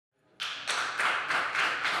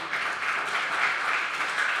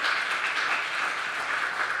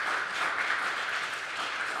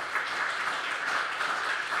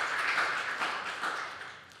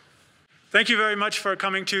Thank you very much for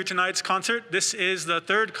coming to tonight's concert. This is the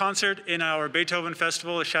third concert in our Beethoven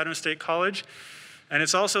Festival at Chadron State College, and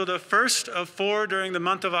it's also the first of 4 during the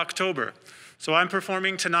month of October. So I'm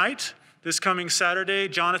performing tonight. This coming Saturday,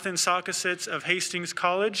 Jonathan Sakasitz of Hastings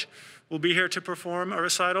College will be here to perform a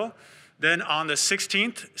recital. Then on the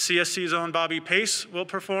 16th, CSC's own Bobby Pace will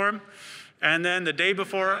perform. And then the day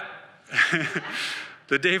before,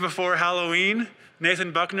 the day before Halloween,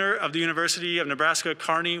 Nathan Buckner of the University of Nebraska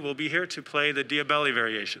Kearney will be here to play the Diabelli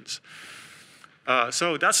variations.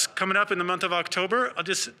 So that's coming up in the month of October. I'll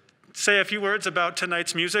just say a few words about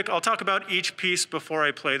tonight's music. I'll talk about each piece before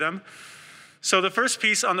I play them. So the first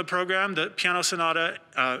piece on the program, the Piano Sonata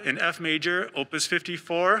in F major, Opus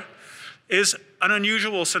 54, is an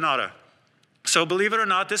unusual sonata. So believe it or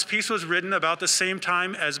not, this piece was written about the same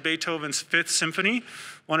time as Beethoven's Fifth Symphony,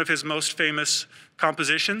 one of his most famous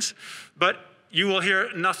compositions. But you will hear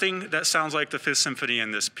nothing that sounds like the Fifth Symphony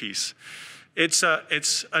in this piece. It's a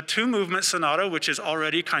 2-movement sonata, which is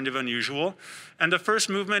already kind of unusual. And the first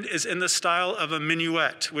movement is in the style of a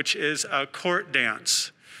minuet, which is a court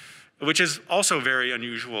dance, which is also very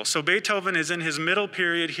unusual. So Beethoven is in his middle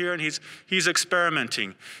period here, and he's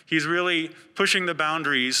experimenting. He's really pushing the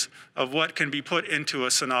boundaries of what can be put into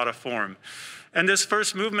a sonata form. And this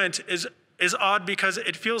first movement is odd because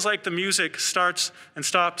it feels like the music starts and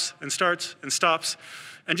stops and starts and stops,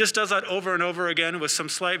 and just does that over and over again with some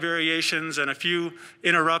slight variations and a few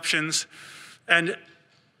interruptions. And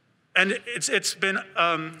it's been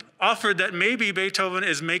offered that maybe Beethoven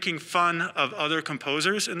is making fun of other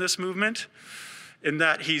composers in this movement, in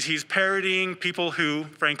that he's parodying people who,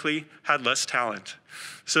 frankly, had less talent.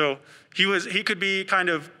 So he could be kind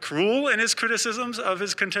of cruel in his criticisms of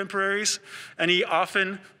his contemporaries, and he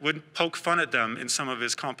often would poke fun at them in some of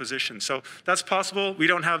his compositions. So that's possible. We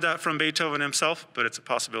don't have that from Beethoven himself, but it's a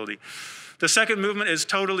possibility. The second movement is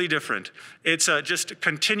totally different. It's just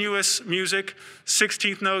continuous music,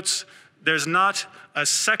 16th notes. There's not a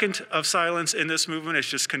second of silence in this movement. It's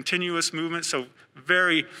just continuous movement, so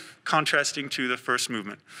very contrasting to the first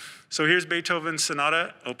movement. So here's Beethoven's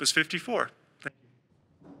Sonata, Opus 54.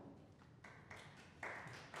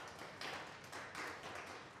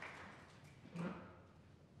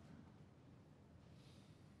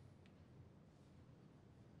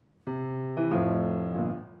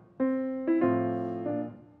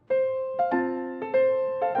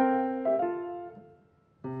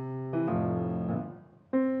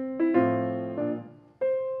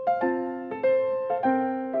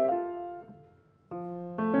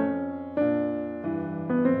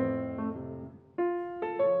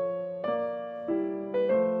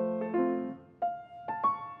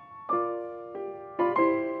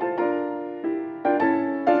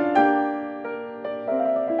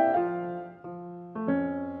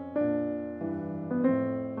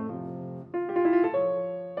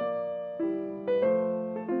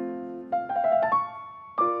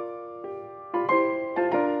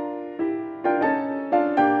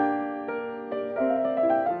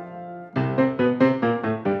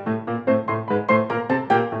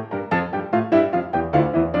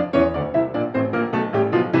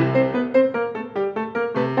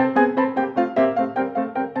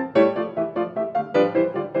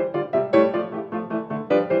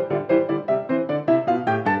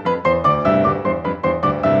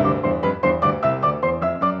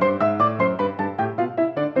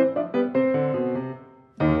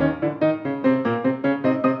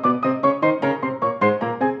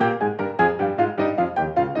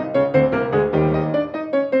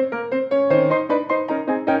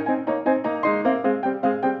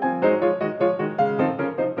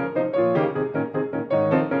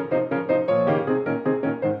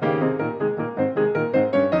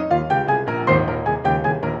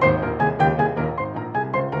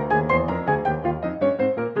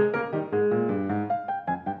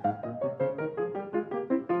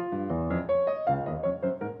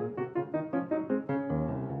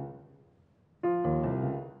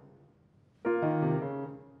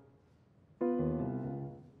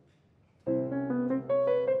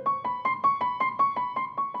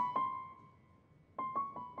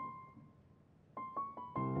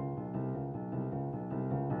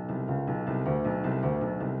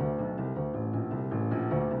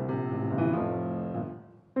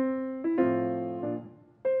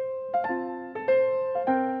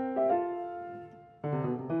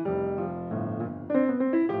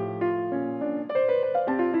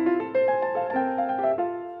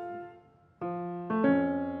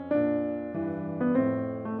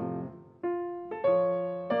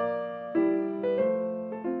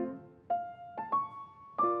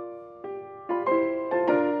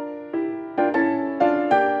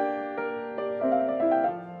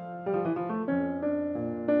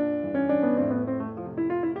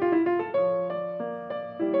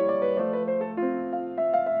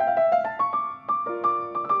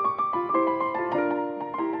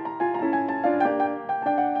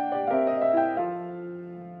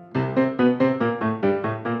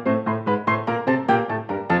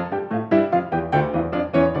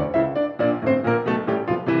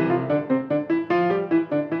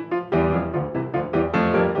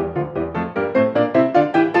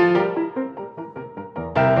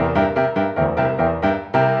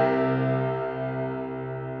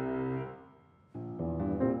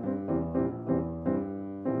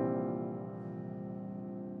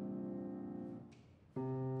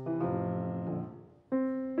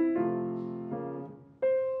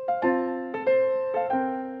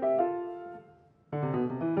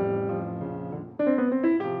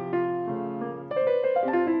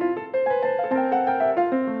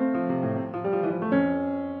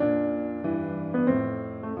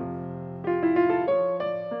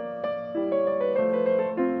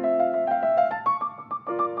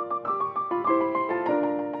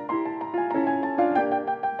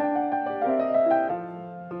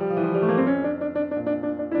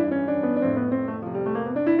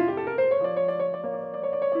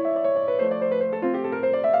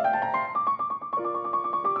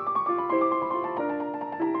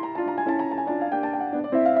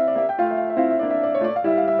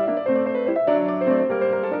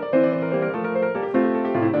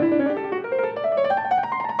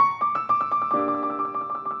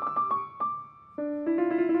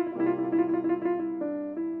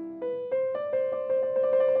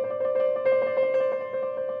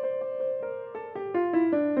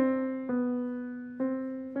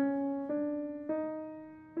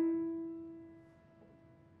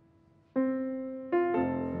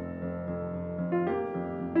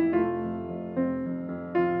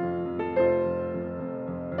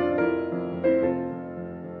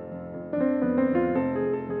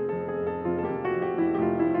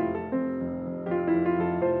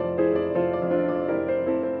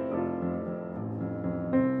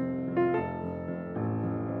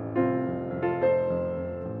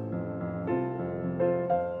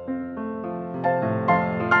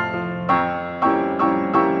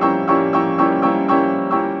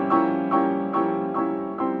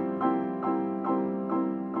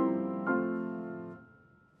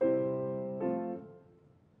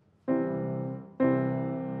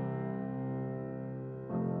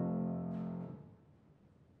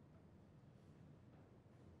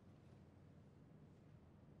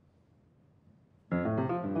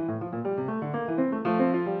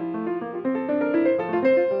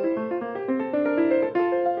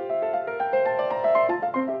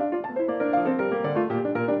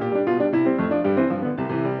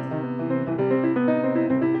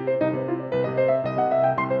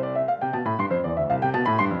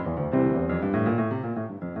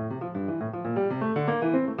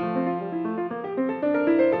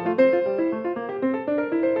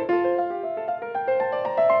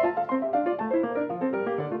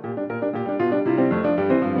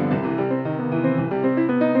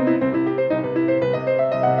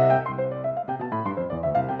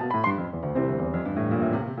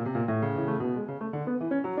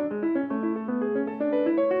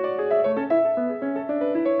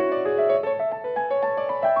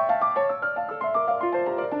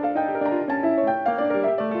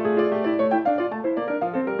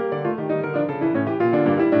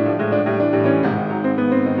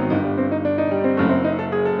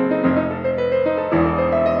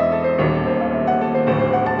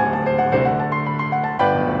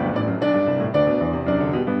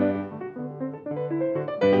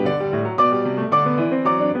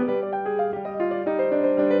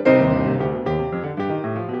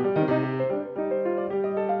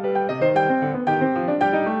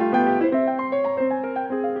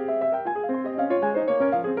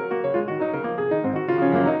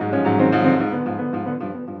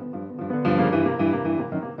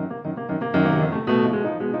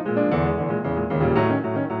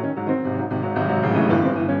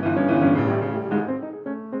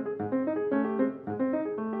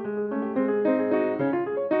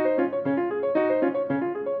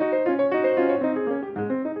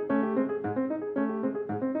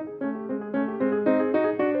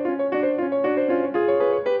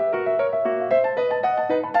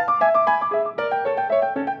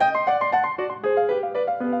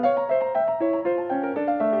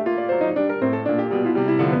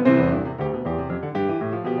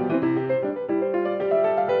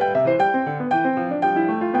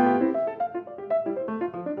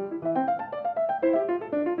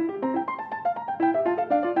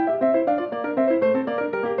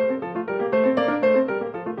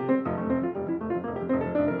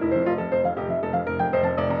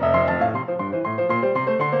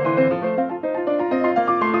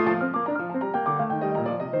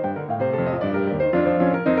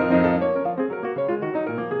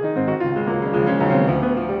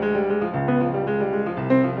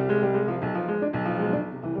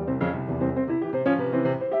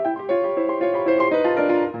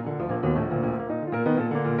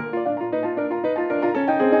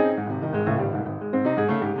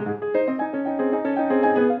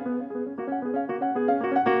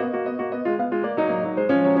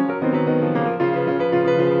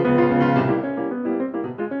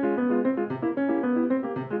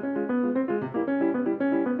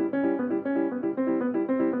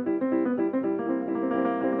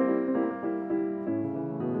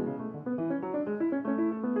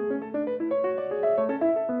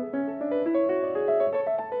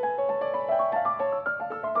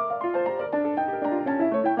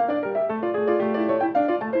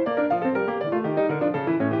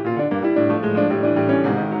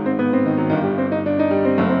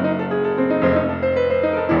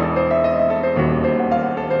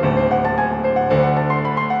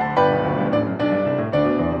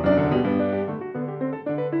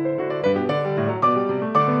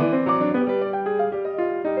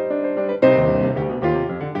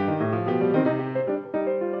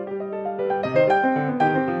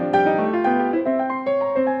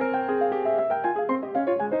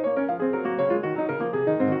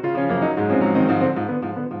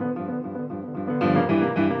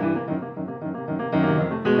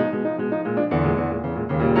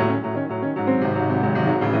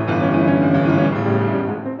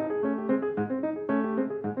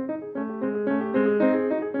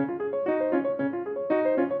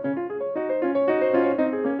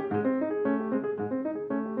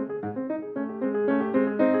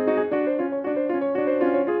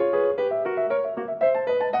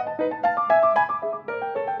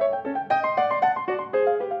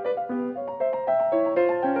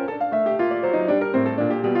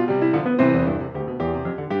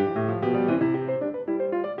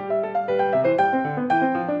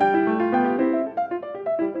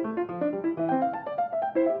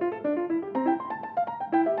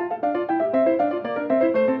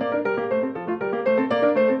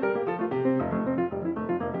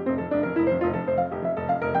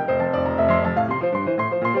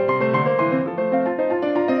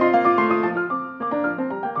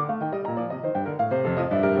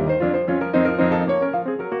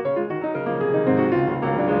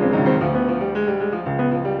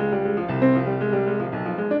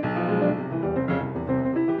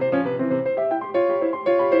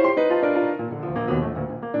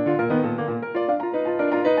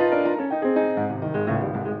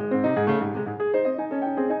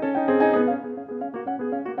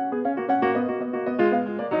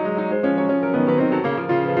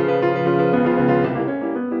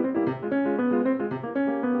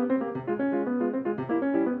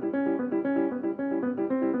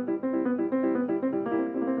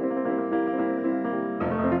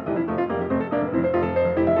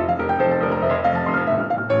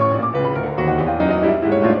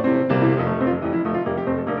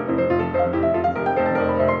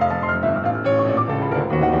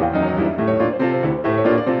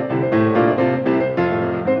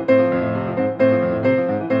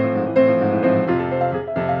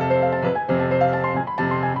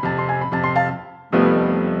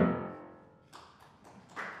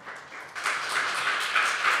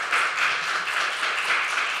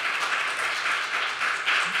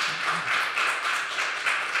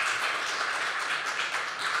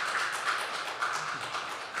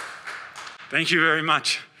 Thank you very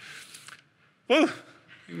much. Whoa,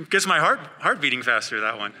 gets my heart beating faster,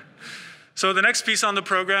 that one. So the next piece on the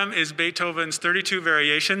program is Beethoven's 32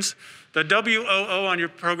 Variations. The WOO on your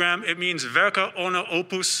program, it means Werke ohne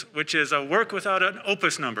Opus, which is a work without an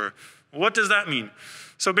opus number. What does that mean?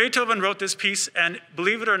 So Beethoven wrote this piece, and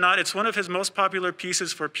believe it or not, it's one of his most popular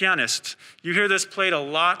pieces for pianists. You hear this played a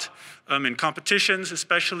lot in competitions,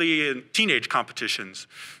 especially in teenage competitions.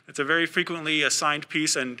 It's a very frequently assigned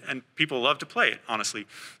piece, and people love to play it, honestly.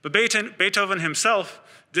 But Beethoven himself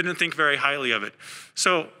didn't think very highly of it.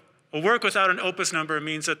 So a work without an opus number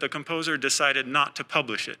means that the composer decided not to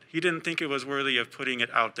publish it. He didn't think it was worthy of putting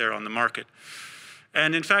it out there on the market.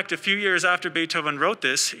 And in fact, a few years after Beethoven wrote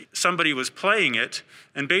this, somebody was playing it,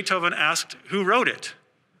 and Beethoven asked who wrote it.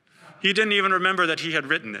 He didn't even remember that he had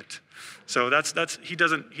written it. So he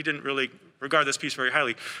didn't really regard this piece very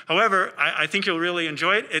highly. However, I think you'll really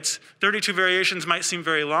enjoy it. It's 32 variations might seem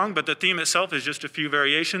very long, but the theme itself is just a few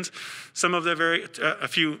variations. A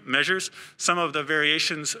few measures. Some of the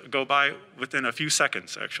variations go by within a few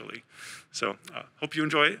seconds, actually. So hope you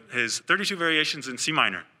enjoy his 32 Variations in C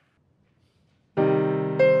minor.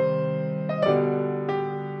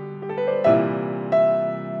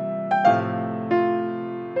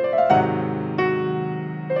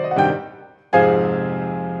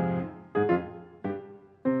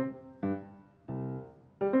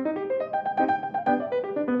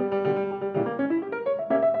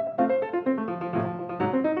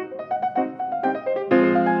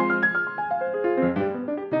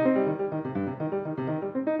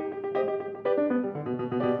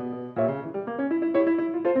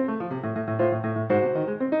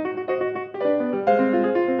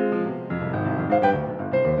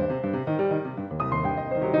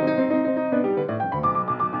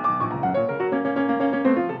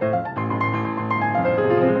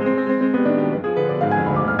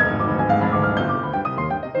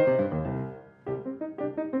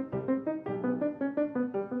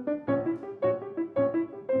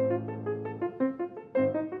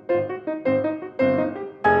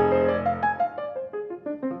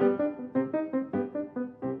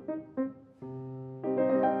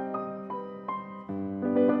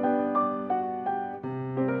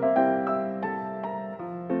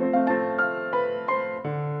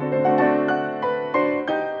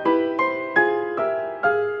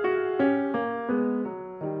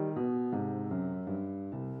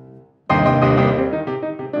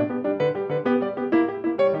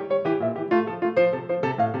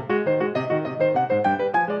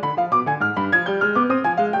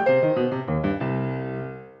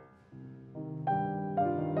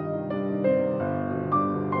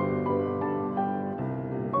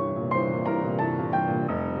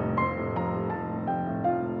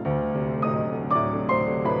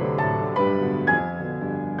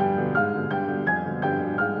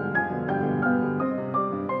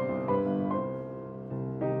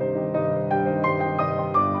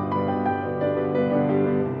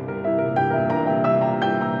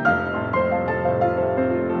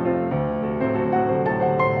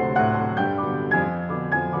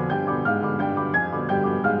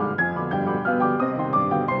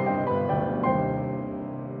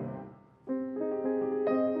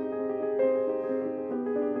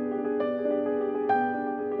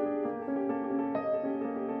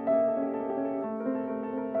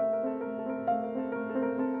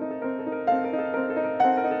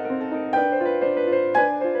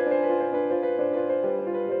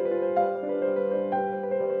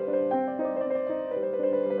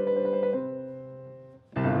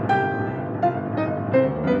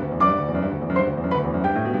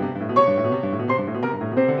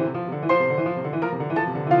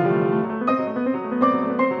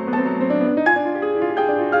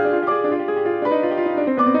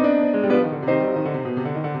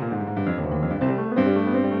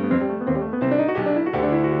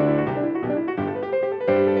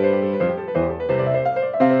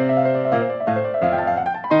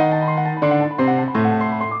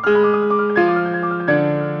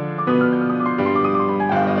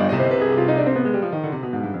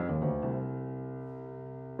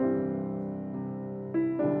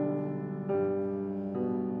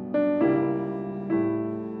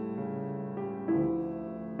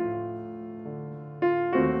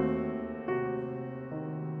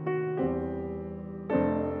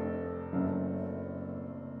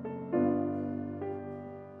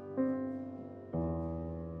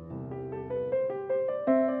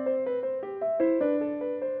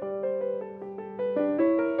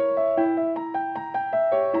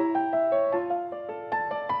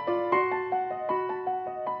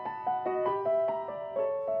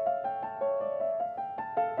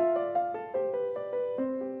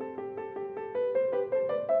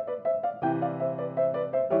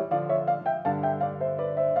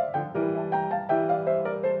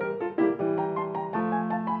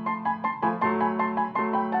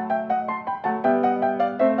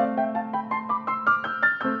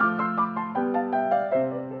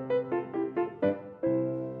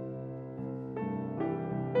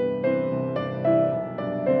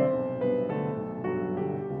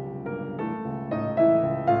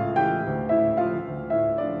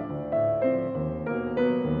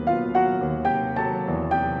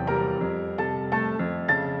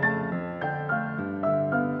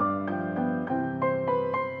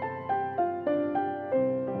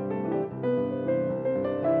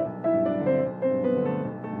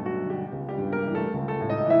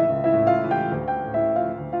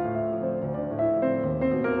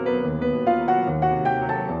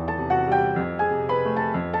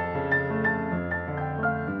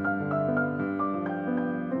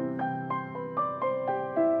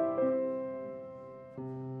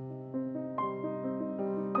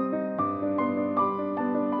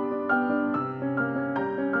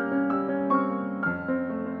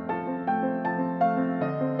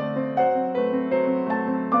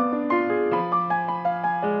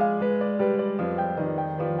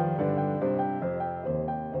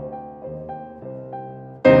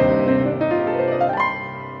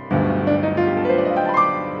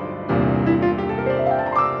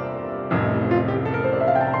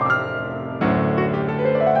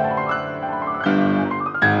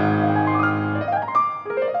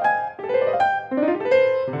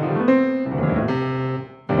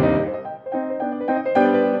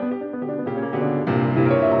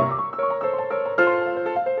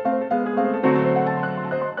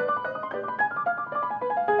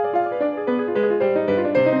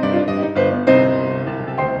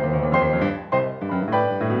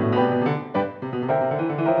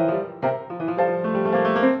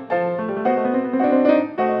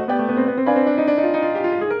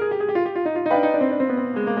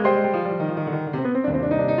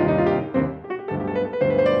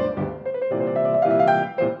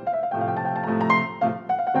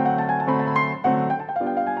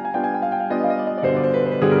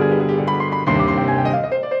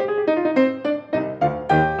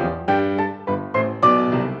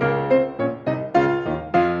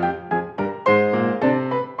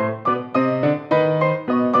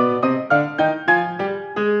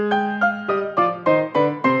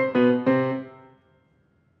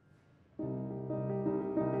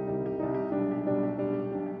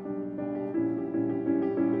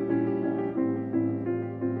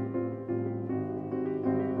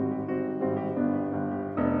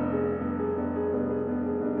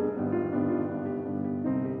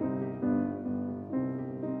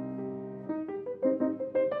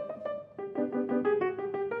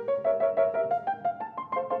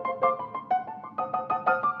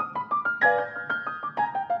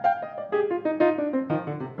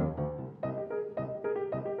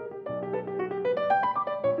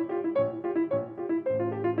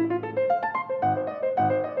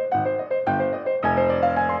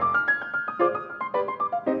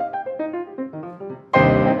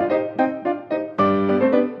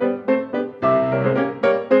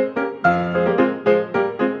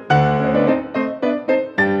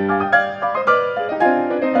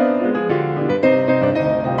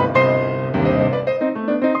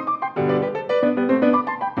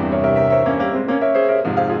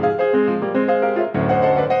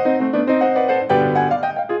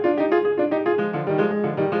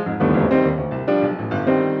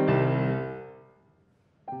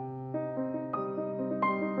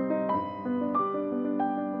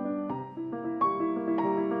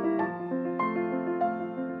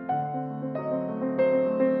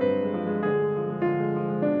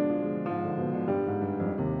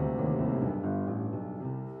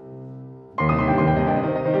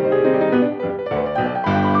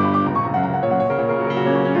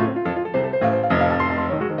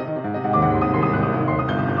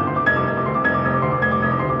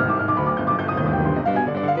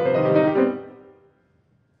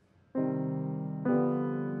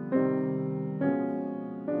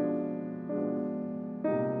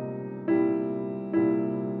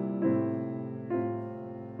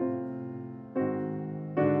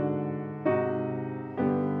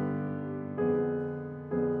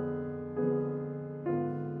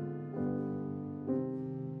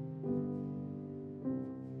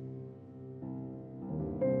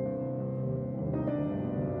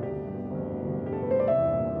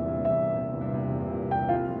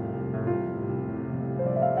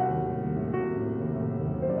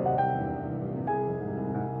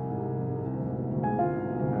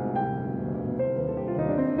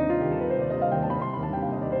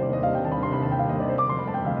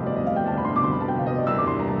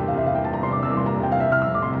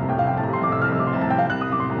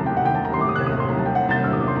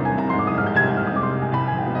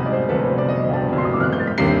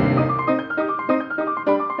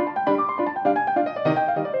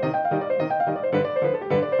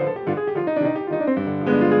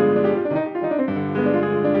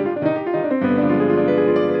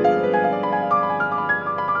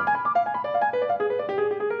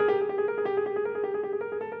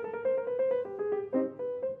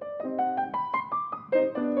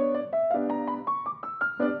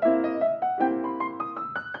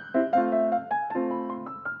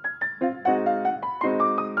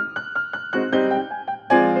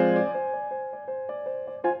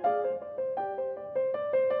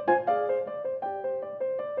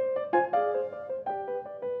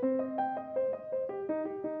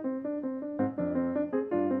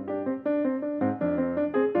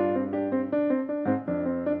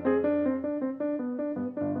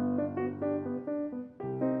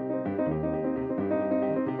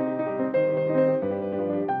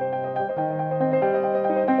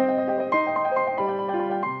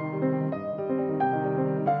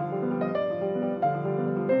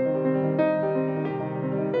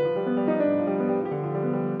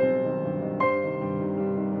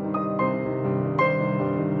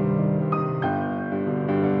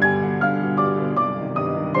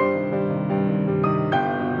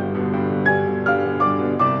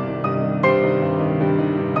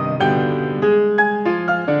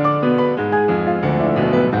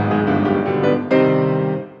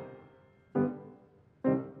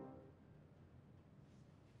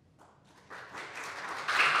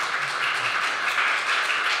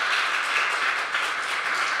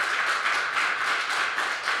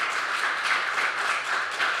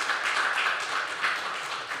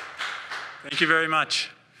 Thank you very much.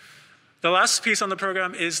 The last piece on the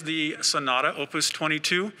program is the sonata, opus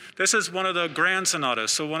 22. This is one of the grand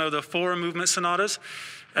sonatas, so one of the 4 movement sonatas.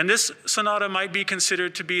 And this sonata might be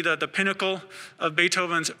considered to be the pinnacle of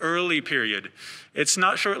Beethoven's early period. It's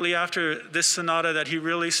not shortly after this sonata that he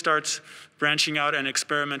really starts branching out and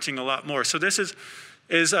experimenting a lot more. So this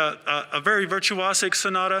is a very virtuosic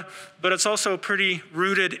sonata, but it's also pretty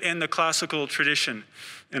rooted in the classical tradition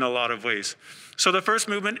in a lot of ways. So the first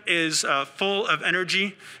movement is full of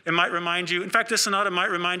energy. It might remind you, in fact, this sonata might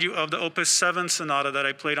remind you of the Opus 7 sonata that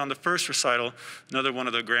I played on the first recital, another one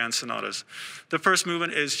of the grand sonatas. The first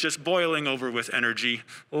movement is just boiling over with energy,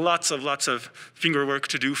 lots of finger work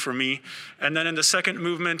to do for me. And then in the second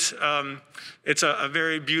movement, it's a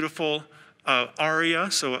very beautiful aria,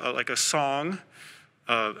 so like a song,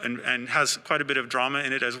 and has quite a bit of drama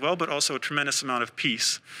in it as well, but also a tremendous amount of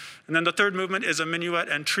peace. And then the third movement is a minuet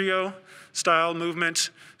and trio style movement.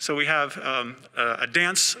 So we have a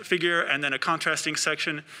dance figure and then a contrasting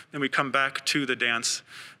section. Then we come back to the dance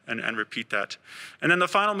and repeat that. And then the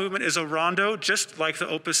final movement is a rondo, just like the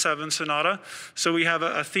Opus 7 sonata. So we have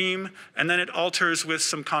a theme, and then it alters with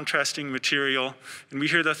some contrasting material. And we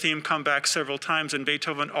hear the theme come back several times, and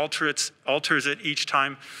Beethoven alters it each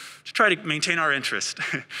time to try to maintain our interest.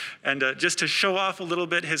 And just to show off a little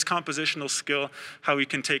bit his compositional skill, how he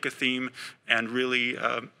can take a theme and really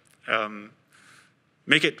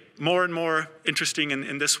make it more and more interesting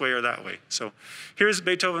in this way or that way. So here's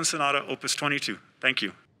Beethoven Sonata, Opus 22. Thank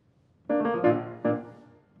you.